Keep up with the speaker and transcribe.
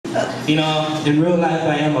You know, in real life,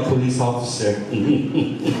 I am a police officer.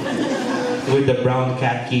 With the brown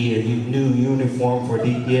khaki and new uniform for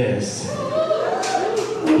DPS.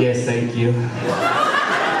 Yes, thank you.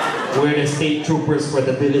 We're the state troopers for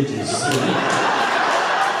the villages.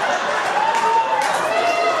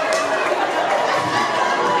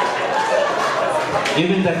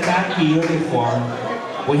 Even the khaki uniform,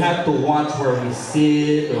 we have to watch where we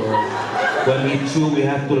sit, or when we chew, we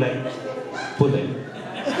have to like pull it.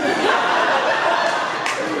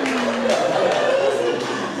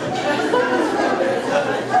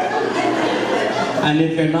 And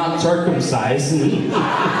if you're not circumcised, and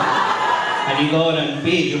you go out and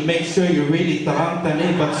pee, you make sure you really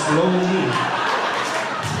tarantane, but slowly.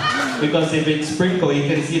 Because if it's sprinkled, you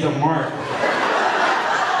can see the mark.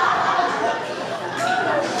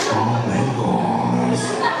 Oh my gosh.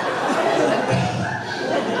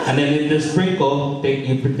 And then if the sprinkle,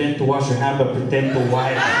 you pretend to wash your hand, but pretend to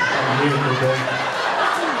wipe from here to there.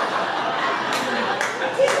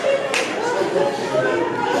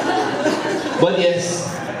 But yes,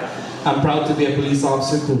 I'm proud to be a police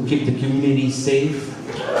officer to keep the community safe.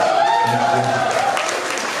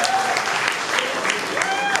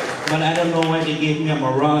 But I don't know why they gave me a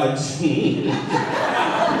Mirage.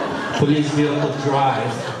 Police vehicle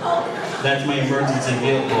drive. That's my emergency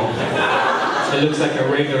vehicle. It looks like a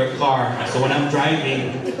regular car. So when I'm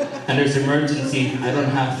driving and there's emergency, I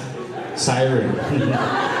don't have siren.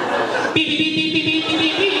 Beep, beep, beep, beep, beep, beep,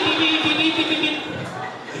 beep, beep, beep, beep, beep, beep, beep.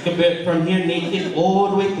 You can be from here naked all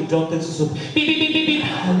the way to Johnson. So beep, beep, beep, beep, beep.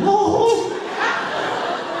 Hello?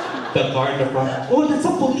 The car in the front. Oh, that's a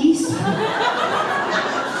police.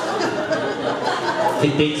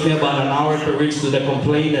 It takes me about an hour to reach to the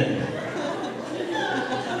complainant.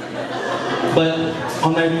 But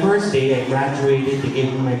on my first day, I graduated. They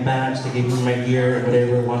gave me my badge, they gave me my gear,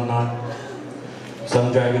 whatever, whatnot. So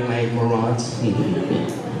I'm driving my Mirage.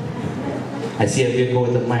 I see a vehicle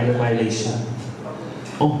with a minor violation.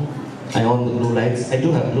 Oh, I own the blue lights. I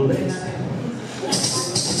do have blue lights.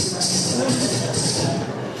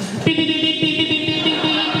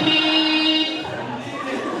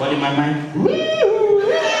 What in my mind?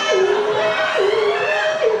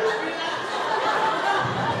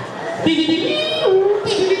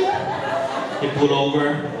 They pull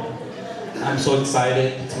over. I'm so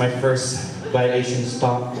excited. It's my first violation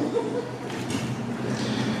stop.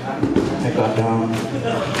 I got down,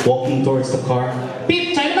 walking towards the car.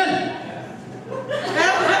 Beep, Chinaman!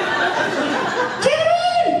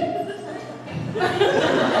 Chinaman!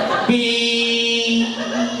 Beep!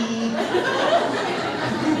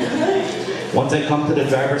 Once I come to the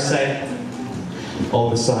driver's side, all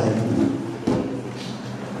of a sudden,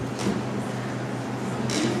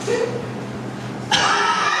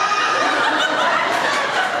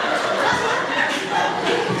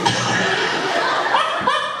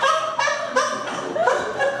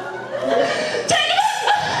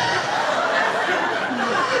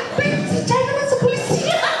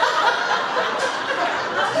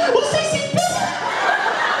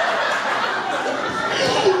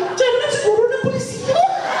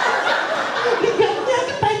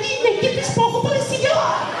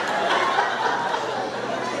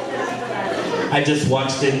 I just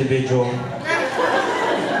watched the individual.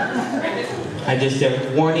 I just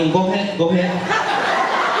said, warning, go ahead, go ahead.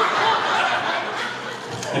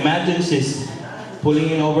 Imagine she's pulling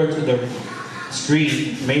it over to the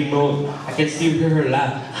street, main road. I can still hear her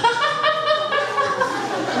laugh.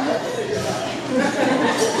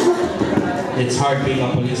 It's hard being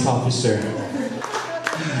a police officer.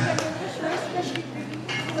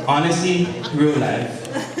 Honestly, real life,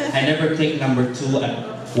 I never take number 2 at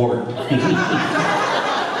work.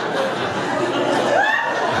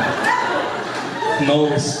 No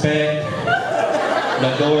respect.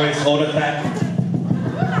 The door is auto tap.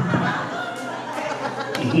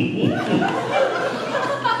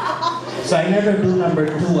 So I never do number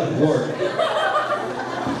 2 at work.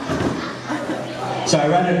 So I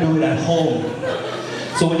rather do it at home.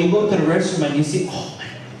 So when you go to the restroom and you see, oh my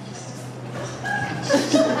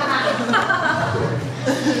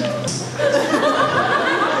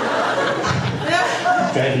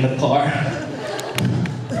driving the car.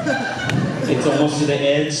 It's almost to the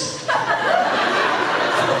edge.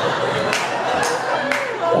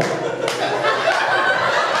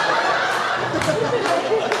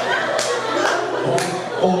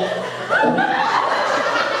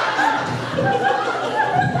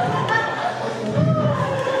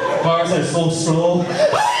 Cars are so slow.